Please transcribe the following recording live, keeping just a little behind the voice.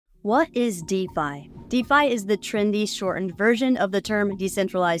What is DeFi? DeFi is the trendy shortened version of the term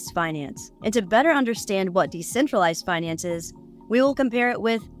decentralized finance. And to better understand what decentralized finance is, we will compare it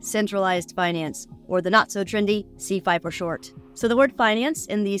with centralized finance, or the not-so-trendy CeFi for short. So the word finance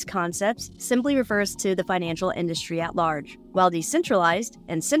in these concepts simply refers to the financial industry at large, while decentralized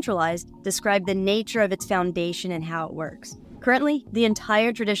and centralized describe the nature of its foundation and how it works. Currently, the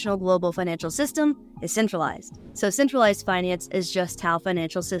entire traditional global financial system is centralized. So centralized finance is just how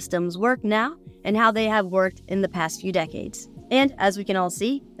financial systems work now and how they have worked in the past few decades. And as we can all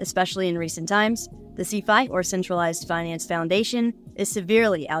see, especially in recent times, the CeFi or centralized finance foundation is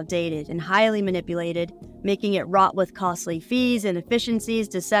severely outdated and highly manipulated, making it wrought with costly fees, inefficiencies,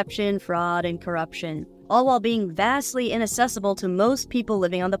 deception, fraud, and corruption, all while being vastly inaccessible to most people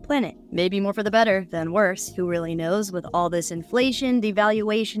living on the planet. Maybe more for the better than worse, who really knows, with all this inflation,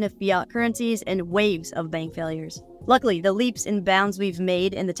 devaluation of fiat currencies, and waves of bank failures. Luckily, the leaps and bounds we've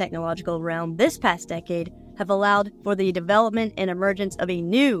made in the technological realm this past decade have allowed for the development and emergence of a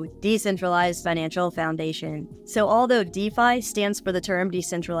new decentralized financial foundation. So although DeFi stands for the term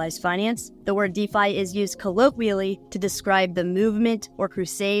decentralized finance, the word DeFi is used colloquially to describe the movement or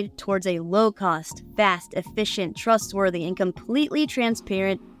crusade towards a low-cost, fast, efficient, trustworthy, and completely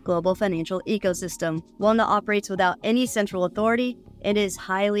transparent global financial ecosystem, one that operates without any central authority and is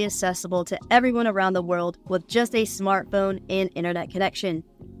highly accessible to everyone around the world with just a smartphone and internet connection.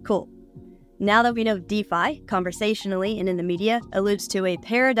 Cool. Now that we know DeFi, conversationally and in the media, alludes to a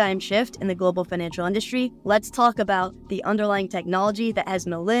paradigm shift in the global financial industry, let's talk about the underlying technology that has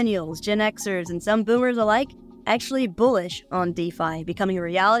millennials, Gen Xers, and some boomers alike actually bullish on DeFi becoming a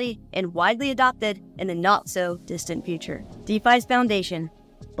reality and widely adopted in the not-so-distant future. DeFi's foundation,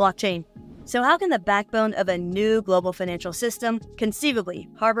 blockchain. So how can the backbone of a new global financial system conceivably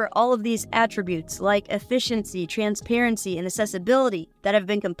harbor all of these attributes like efficiency, transparency, and accessibility that have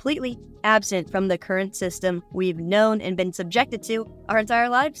been completely absent from the current system we've known and been subjected to our entire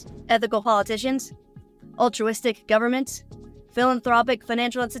lives? Ethical politicians? Altruistic governments? Philanthropic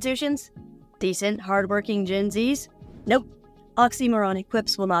financial institutions? Decent, hardworking Gen Zs? Nope. Oxymoronic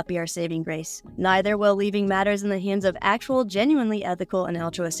quips will not be our saving grace. Neither will leaving matters in the hands of actual, genuinely ethical and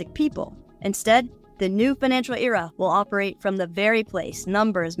altruistic people. Instead, the new financial era will operate from the very place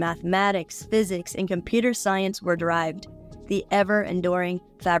numbers, mathematics, physics, and computer science were derived, the ever-enduring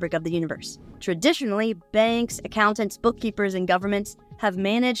fabric of the universe. Traditionally, banks, accountants, bookkeepers, and governments have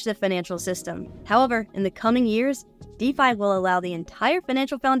managed the financial system. However, in the coming years, DeFi will allow the entire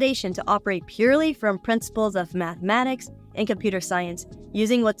financial foundation to operate purely from principles of mathematics and computer science,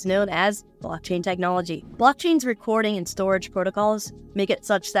 using what's known as blockchain technology. Blockchain's recording and storage protocols make it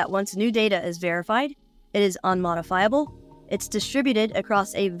such that once new data is verified, it is unmodifiable, it's distributed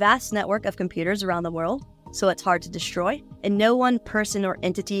across a vast network of computers around the world, so it's hard to destroy, and no one person or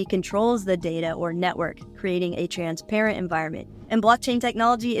entity controls the data or network, creating a transparent environment. And blockchain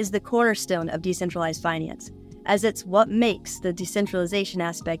technology is the cornerstone of decentralized finance, as it's what makes the decentralization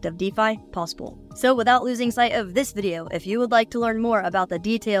aspect of DeFi possible. So without losing sight of this video, if you would like to learn more about the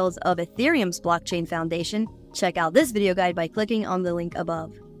details of Ethereum's blockchain foundation, check out this video guide by clicking on the link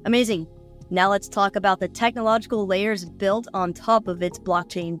above. Amazing! Now let's talk about the technological layers built on top of its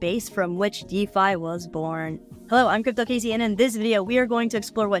blockchain base from which DeFi was born. Hello, I'm CryptoCasey, and in this video, we are going to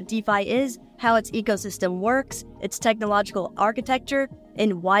explore what DeFi is, how its ecosystem works, its technological architecture,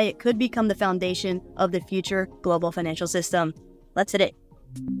 and why it could become the foundation of the future global financial system. Let's hit it.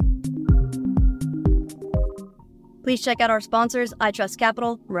 Please check out our sponsors, iTrust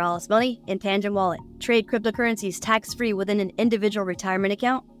Capital, Morales Money, and Tangent Wallet. Trade cryptocurrencies tax-free within an individual retirement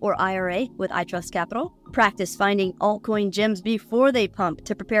account, or IRA, with iTrust Capital. Practice finding altcoin gems before they pump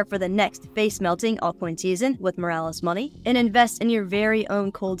to prepare for the next face-melting altcoin season with Morales Money. And invest in your very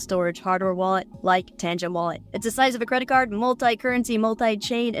own cold storage hardware wallet like Tangent Wallet. It's the size of a credit card, multi-currency,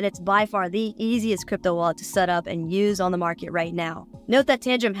 multi-chain, and it's by far the easiest crypto wallet to set up and use on the market right now. Note that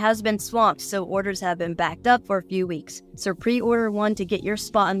Tangent has been swamped, so orders have been backed up for a few weeks. So pre-order one to get your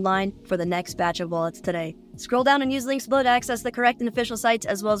spot in line for the next batch of wallets today. Scroll down and use links below to access the correct and official sites,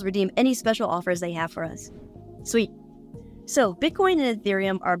 as well as redeem any special offers they have for us. Sweet. So Bitcoin and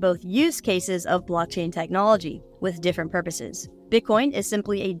Ethereum are both use cases of blockchain technology with different purposes. Bitcoin is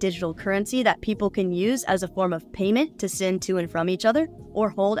simply a digital currency that people can use as a form of payment to send to and from each other or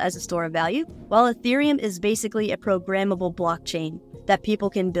hold as a store of value, while Ethereum is basically a programmable blockchain that people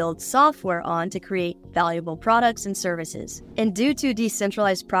can build software on to create valuable products and services. And due to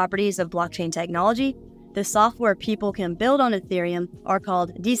decentralized properties of blockchain technology, the software people can build on Ethereum are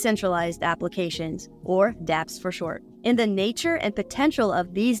called decentralized applications, or dApps for short. And the nature and potential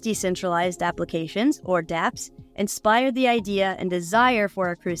of these decentralized applications, or dApps, inspired the idea and desire for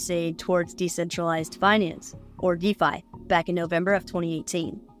a crusade towards decentralized finance, or DeFi, back in November of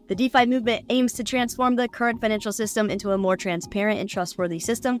 2018. The DeFi movement aims to transform the current financial system into a more transparent and trustworthy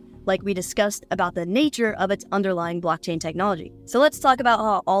system, like we discussed about the nature of its underlying blockchain technology. So let's talk about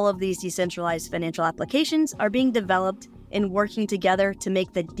how all of these decentralized financial applications are being developed and working together to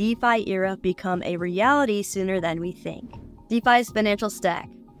make the DeFi era become a reality sooner than we think. DeFi's financial stack.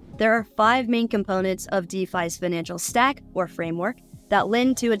 There are 5 main components of DeFi's financial stack, or framework, that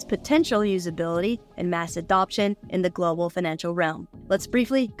lend to its potential usability and mass adoption in the global financial realm. Let's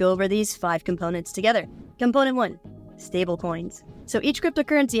briefly go over these 5 components together. Component 1, stablecoins. So each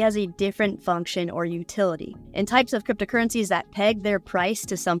cryptocurrency has a different function or utility, and types of cryptocurrencies that peg their price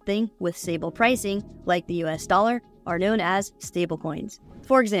to something with stable pricing, like the US dollar, are known as stablecoins.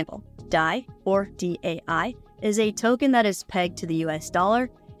 For example, DAI, or DAI, is a token that is pegged to the US dollar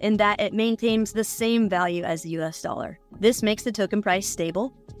in that it maintains the same value as the US dollar. This makes the token price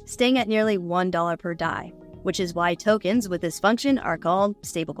stable, staying at nearly $1 per DAI, which is why tokens with this function are called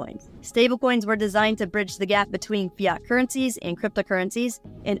stablecoins. Stablecoins were designed to bridge the gap between fiat currencies and cryptocurrencies,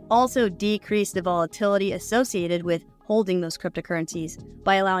 and also decrease the volatility associated with holding those cryptocurrencies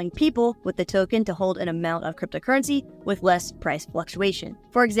by allowing people with the token to hold an amount of cryptocurrency with less price fluctuation.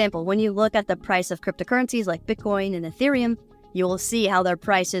 For example, when you look at the price of cryptocurrencies like Bitcoin and Ethereum, you will see how their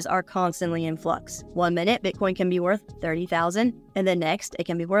prices are constantly in flux. 1 minute, Bitcoin can be worth $30,000, and the next, it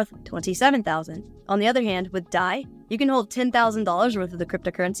can be worth $27,000. On the other hand, with DAI, you can hold $10,000 worth of the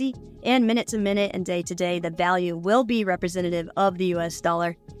cryptocurrency, and minute to minute and day to day, the value will be representative of the US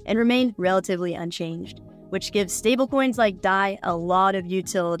dollar and remain relatively unchanged, which gives stablecoins like DAI a lot of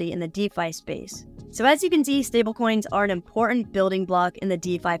utility in the DeFi space. So as you can see, stablecoins are an important building block in the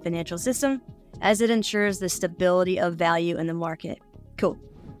DeFi financial system, as it ensures the stability of value in the market. Cool.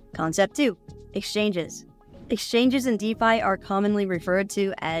 Concept 2, exchanges. Exchanges in DeFi are commonly referred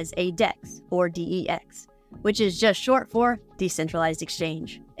to as a DEX, or DEX, which is just short for Decentralized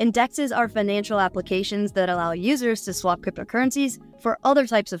Exchange. And DEXs are financial applications that allow users to swap cryptocurrencies for other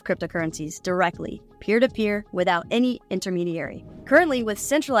types of cryptocurrencies directly, peer-to-peer, without any intermediary. Currently, with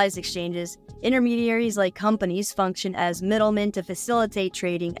centralized exchanges, intermediaries like companies function as middlemen to facilitate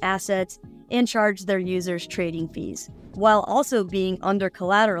trading assets and charge their users trading fees, while also being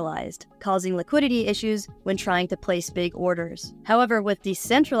under-collateralized, causing liquidity issues when trying to place big orders. However, with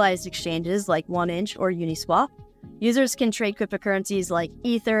decentralized exchanges like 1inch or Uniswap, users can trade cryptocurrencies like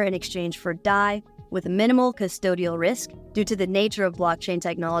Ether in exchange for DAI with minimal custodial risk due to the nature of blockchain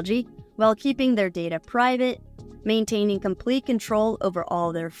technology, while keeping their data private, maintaining complete control over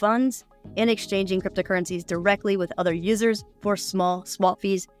all their funds, and exchanging cryptocurrencies directly with other users for small swap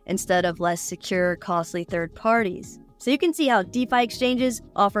fees instead of less secure, costly third parties. So you can see how DeFi exchanges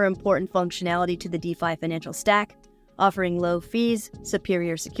offer important functionality to the DeFi financial stack, offering low fees,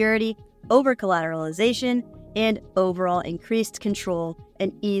 superior security, over-collateralization, and overall increased control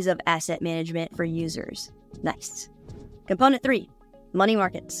and ease of asset management for users. Nice. Component 3, money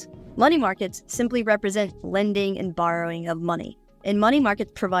markets. Money markets simply represent lending and borrowing of money. And money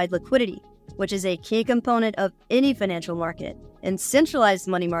markets provide liquidity, which is a key component of any financial market. In centralized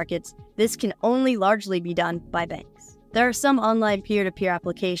money markets, this can only largely be done by banks. There are some online peer-to-peer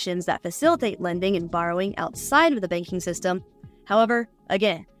applications that facilitate lending and borrowing outside of the banking system. However,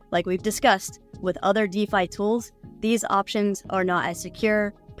 again, like we've discussed, with other DeFi tools, these options are not as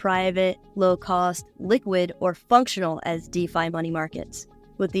secure, private, low-cost, liquid, or functional as DeFi money markets.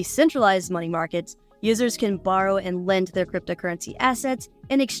 With these centralized money markets, users can borrow and lend their cryptocurrency assets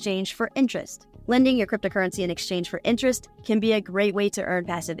in exchange for interest. Lending your cryptocurrency in exchange for interest can be a great way to earn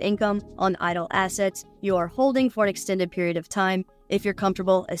passive income on idle assets you are holding for an extended period of time if you're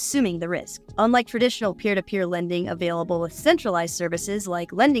comfortable assuming the risk. Unlike traditional peer-to-peer lending available with centralized services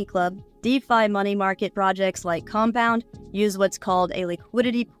like Lending Club, DeFi money market projects like Compound use what's called a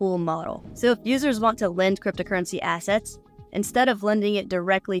liquidity pool model. So if users want to lend cryptocurrency assets, instead of lending it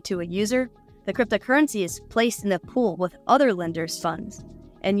directly to a user, the cryptocurrency is placed in a pool with other lenders' funds,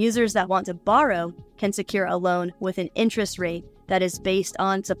 and users that want to borrow can secure a loan with an interest rate that is based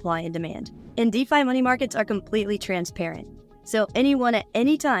on supply and demand. And DeFi money markets are completely transparent, so anyone at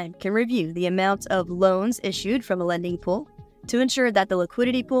any time can review the amount of loans issued from a lending pool to ensure that the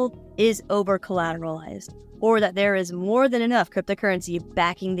liquidity pool is over-collateralized, or that there is more than enough cryptocurrency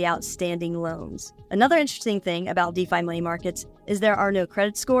backing the outstanding loans. Another interesting thing about DeFi money markets is there are no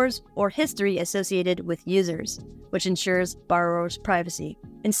credit scores or history associated with users, which ensures borrowers' privacy.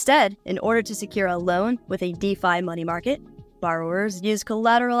 Instead, in order to secure a loan with a DeFi money market, Borrowers use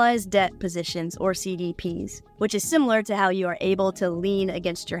collateralized debt positions or CDPs, which is similar to how you are able to lien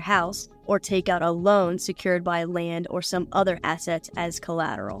against your house or take out a loan secured by land or some other assets as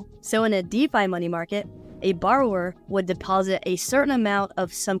collateral. So in a DeFi money market, a borrower would deposit a certain amount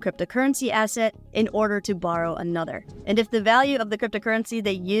of some cryptocurrency asset in order to borrow another. And if the value of the cryptocurrency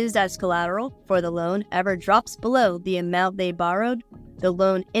they used as collateral for the loan ever drops below the amount they borrowed, the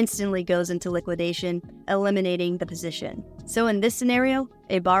loan instantly goes into liquidation, eliminating the position. So in this scenario,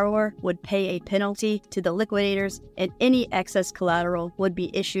 a borrower would pay a penalty to the liquidators and any excess collateral would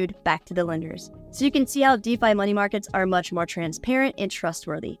be issued back to the lenders. So you can see how DeFi money markets are much more transparent and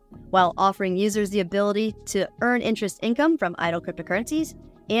trustworthy, while offering users the ability to earn interest income from idle cryptocurrencies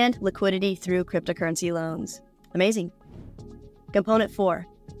and liquidity through cryptocurrency loans. Amazing. Component 4,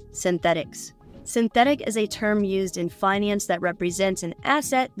 synthetics. Synthetic is a term used in finance that represents an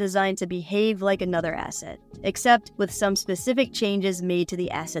asset designed to behave like another asset, except with some specific changes made to the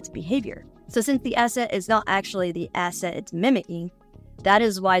asset's behavior. So since the asset is not actually the asset it's mimicking, that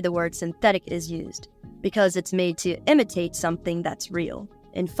is why the word synthetic is used, because it's made to imitate something that's real.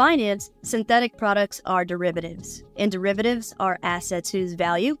 In finance, synthetic products are derivatives, and derivatives are assets whose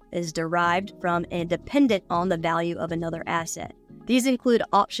value is derived from and dependent on the value of another asset. These include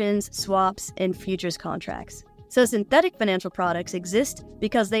options, swaps, and futures contracts. So synthetic financial products exist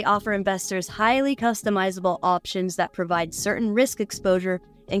because they offer investors highly customizable options that provide certain risk exposure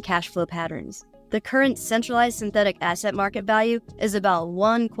and cash flow patterns. The current centralized synthetic asset market value is about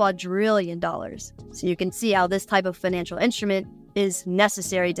 $1 quadrillion. So you can see how this type of financial instrument is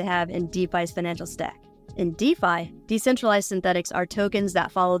necessary to have in DeFi's financial stack. In DeFi, decentralized synthetics are tokens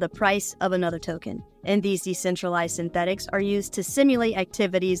that follow the price of another token. And these decentralized synthetics are used to simulate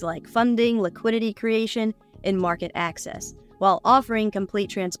activities like funding, liquidity creation, and market access, while offering complete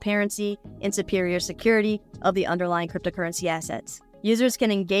transparency and superior security of the underlying cryptocurrency assets. Users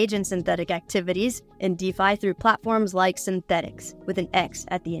can engage in synthetic activities in DeFi through platforms like Synthetics, with an X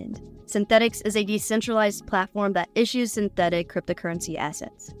at the end. Synthetics is a decentralized platform that issues synthetic cryptocurrency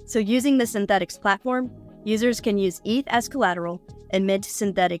assets. So using the Synthetics platform, users can use ETH as collateral and mint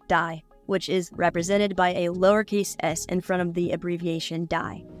synthetic DAI, which is represented by a lowercase s in front of the abbreviation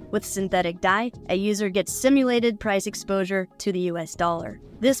DAI. With synthetic DAI, a user gets simulated price exposure to the US dollar.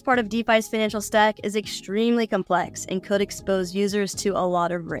 This part of DeFi's financial stack is extremely complex and could expose users to a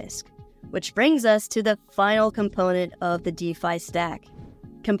lot of risk. Which brings us to the final component of the DeFi stack.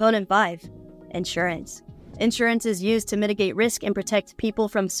 Component 5, insurance. Insurance is used to mitigate risk and protect people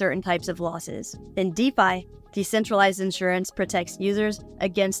from certain types of losses. In DeFi, decentralized insurance protects users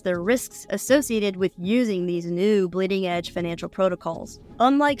against the risks associated with using these new bleeding-edge financial protocols.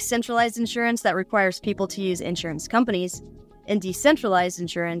 Unlike centralized insurance that requires people to use insurance companies, in decentralized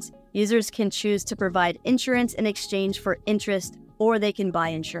insurance, users can choose to provide insurance in exchange for interest, or they can buy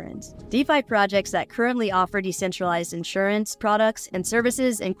insurance. DeFi projects that currently offer decentralized insurance products and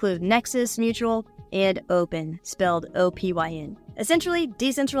services include Nexus Mutual and Open, spelled OPYN. Essentially,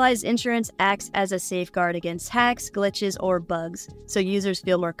 decentralized insurance acts as a safeguard against hacks, glitches, or bugs, so users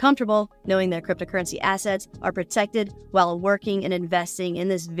feel more comfortable knowing their cryptocurrency assets are protected while working and investing in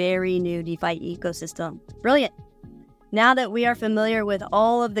this very new DeFi ecosystem. Brilliant! Now that we are familiar with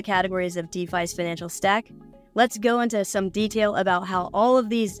all of the categories of DeFi's financial stack, let's go into some detail about how all of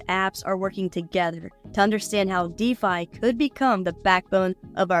these apps are working together to understand how DeFi could become the backbone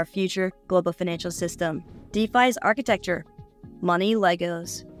of our future global financial system. DeFi's architecture. Money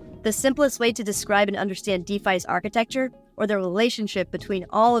Legos. The simplest way to describe and understand DeFi's architecture, or the relationship between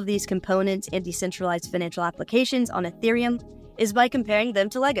all of these components and decentralized financial applications on Ethereum, is by comparing them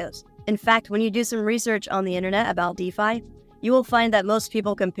to Legos. In fact, when you do some research on the internet about DeFi, you will find that most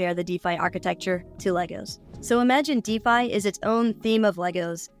people compare the DeFi architecture to Legos. So imagine DeFi is its own theme of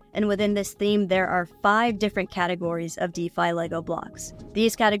Legos, and within this theme there are 5 different categories of DeFi Lego blocks.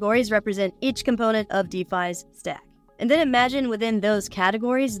 These categories represent each component of DeFi's stack. And then imagine within those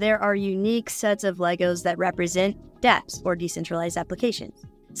categories there are unique sets of Legos that represent dApps, or decentralized applications.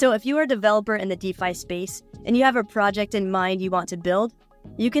 So if you are a developer in the DeFi space and you have a project in mind you want to build,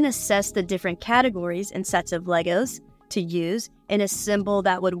 you can assess the different categories and sets of Legos to use and assemble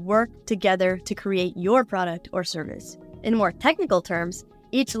that would work together to create your product or service. In more technical terms,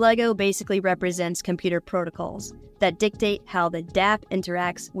 each Lego basically represents computer protocols that dictate how the dApp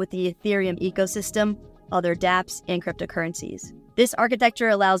interacts with the Ethereum ecosystem, other dApps, and cryptocurrencies. This architecture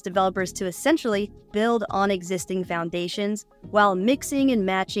allows developers to essentially build on existing foundations while mixing and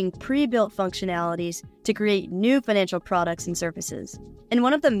matching pre-built functionalities to create new financial products and services. And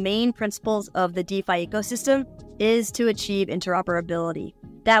one of the main principles of the DeFi ecosystem is to achieve interoperability,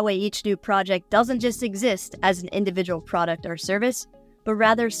 That way, each new project doesn't just exist as an individual product or service, but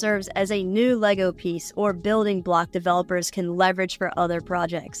rather serves as a new Lego piece or building block developers can leverage for other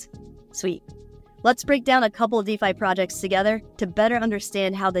projects. Sweet. Let's break down a couple of DeFi projects together to better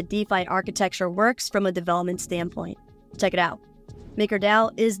understand how the DeFi architecture works from a development standpoint. Check it out.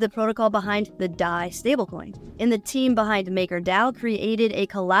 MakerDAO is the protocol behind the DAI stablecoin, and the team behind MakerDAO created a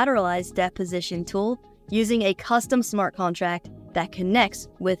collateralized deposition tool using a custom smart contract that connects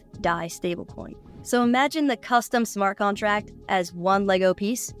with DAI stablecoin. So imagine the custom smart contract as one Lego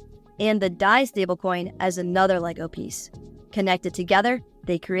piece and the DAI stablecoin as another Lego piece. Connected together,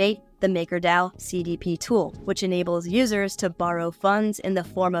 they create the MakerDAO CDP tool, which enables users to borrow funds in the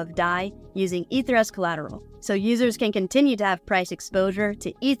form of DAI using Ether as collateral. So users can continue to have price exposure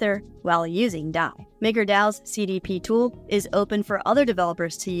to Ether while using DAI. MakerDAO's CDP tool is open for other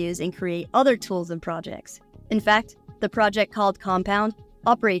developers to use and create other tools and projects. In fact, the project called Compound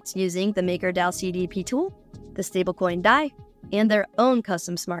operates using the MakerDAO CDP tool, the stablecoin DAI, and their own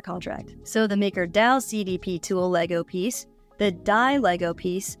custom smart contract. So the MakerDAO CDP tool Lego piece, the DAI Lego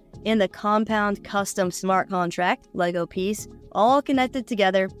piece, and the Compound custom smart contract Lego piece, all connected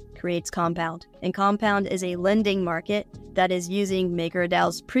together, creates Compound. And Compound is a lending market that is using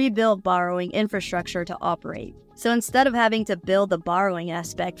MakerDAO's pre-built borrowing infrastructure to operate. So instead of having to build the borrowing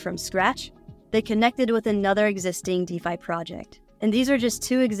aspect from scratch, they connected with another existing DeFi project. And these are just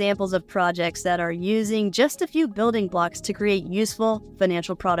two examples of projects that are using just a few building blocks to create useful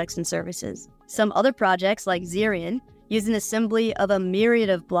financial products and services. Some other projects, like Zerion, use an assembly of a myriad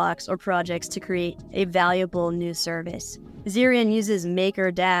of blocks or projects to create a valuable new service. Zerion uses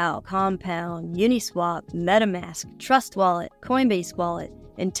MakerDAO, Compound, Uniswap, MetaMask, Trust Wallet, Coinbase Wallet,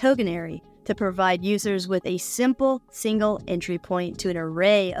 and Tokenary to provide users with a simple single entry point to an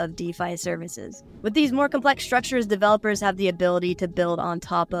array of DeFi services. With these more complex structures, developers have the ability to build on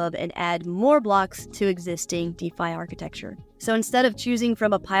top of and add more blocks to existing DeFi architecture. So instead of choosing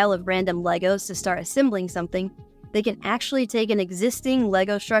from a pile of random Legos to start assembling something, they can actually take an existing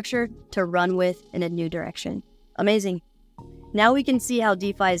Lego structure to run with in a new direction. Amazing. Now we can see how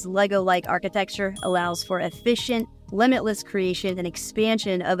DeFi's Lego-like architecture allows for efficient, limitless creation and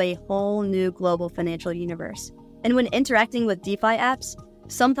expansion of a whole new global financial universe. And when interacting with DeFi apps,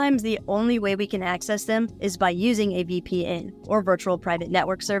 sometimes the only way we can access them is by using a VPN or virtual private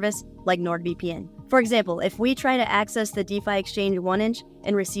network service like NordVPN. For example, if we try to access the DeFi exchange 1inch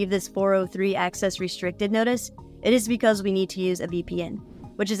and receive this 403 access restricted notice, it is because we need to use a VPN,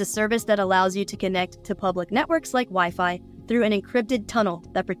 which is a service that allows you to connect to public networks like Wi-Fi through an encrypted tunnel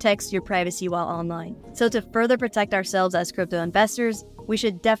that protects your privacy while online. So to further protect ourselves as crypto investors, we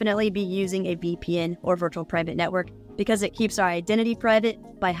should definitely be using a VPN or virtual private network because it keeps our identity private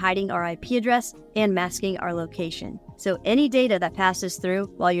by hiding our IP address and masking our location. So any data that passes through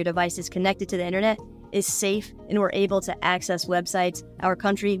while your device is connected to the internet is safe and we're able to access websites our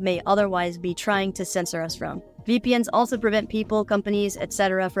country may otherwise be trying to censor us from. VPNs also prevent people, companies,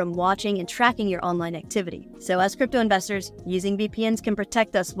 etc. from watching and tracking your online activity. So as crypto investors, using VPNs can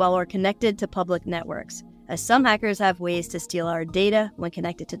protect us while we're connected to public networks, as some hackers have ways to steal our data when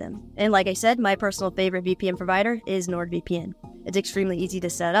connected to them. And like I said, my personal favorite VPN provider is NordVPN. It's extremely easy to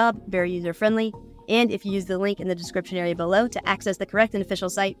set up, very user-friendly, and if you use the link in the description area below to access the correct and official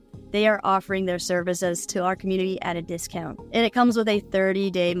site, they are offering their services to our community at a discount. And it comes with a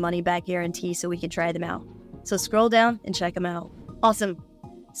 30-day money-back guarantee so we can try them out. So scroll down and check them out. Awesome.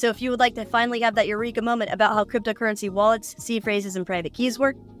 So if you would like to finally have that eureka moment about how cryptocurrency wallets, seed phrases, and private keys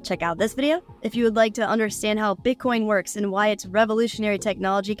work, check out this video. If you would like to understand how Bitcoin works and why its revolutionary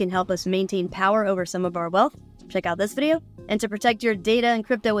technology can help us maintain power over some of our wealth, check out this video. And to protect your data and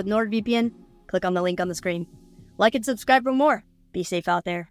crypto with NordVPN, click on the link on the screen. Like and subscribe for more. Be safe out there.